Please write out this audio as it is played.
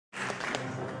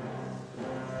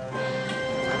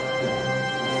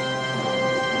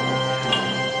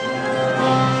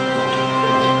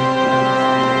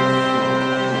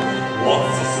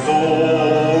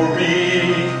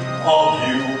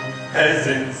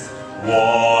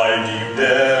Why do you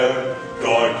dare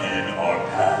darken our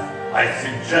path? I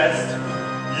suggest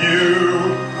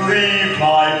you leave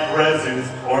my presence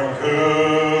or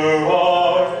incur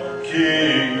our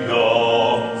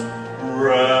kingdom's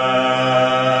wrath.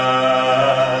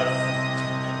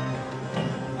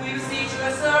 We beseech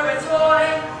you, sir, a toy.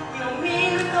 We don't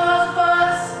mean the cause of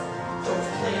us. Don't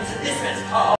play into this man's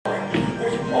power, or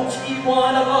you won't be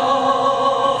one of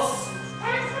us.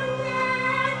 As the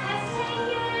man has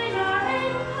taken our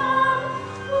income,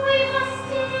 we must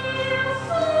still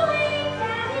fully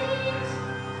get it.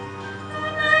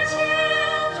 And the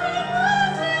children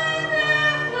must in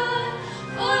their blood,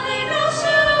 for they no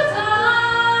shoes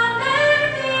on their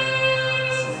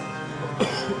feet.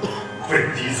 Quit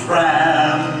these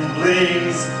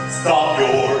ramblings, stop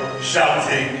your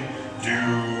shouting, do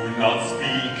not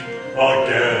speak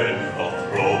again of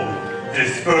throne.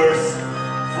 Disperse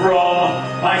from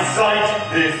my sight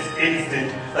this instant,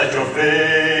 let your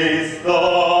face the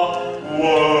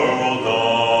world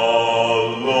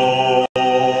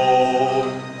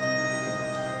alone.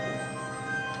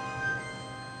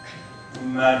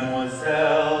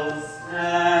 Mademoiselles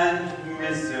and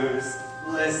messieurs,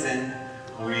 listen,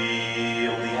 we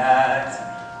only act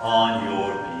on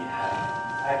your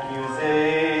behalf.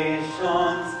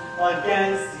 Accusations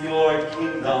against your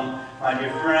kingdom and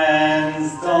your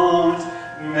friends don't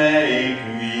make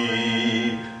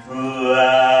me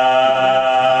laugh.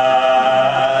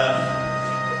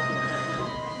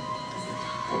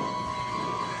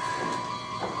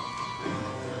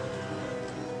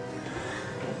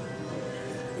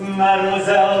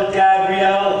 Mademoiselle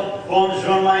Gabrielle,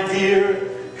 bonjour my dear,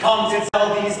 come to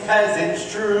tell these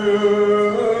peasants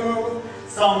true.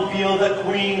 Some feel the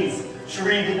queens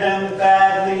treated them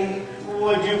badly.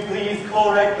 Would you please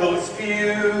correct those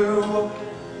few?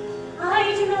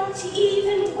 I do not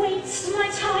even waste my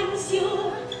time,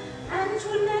 monsieur, and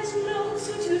would not know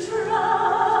who to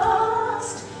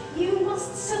trust. You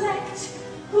must select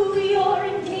who you're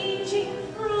engaging.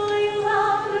 Royal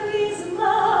honor is a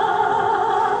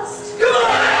must.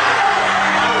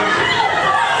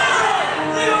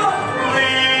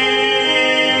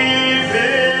 Leave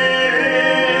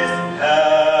this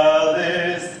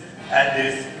palace at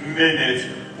this minute.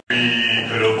 We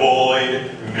could avoid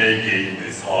making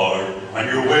this hard. On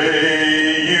your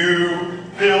way, you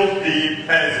filthy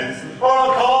peasants, or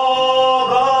I'll call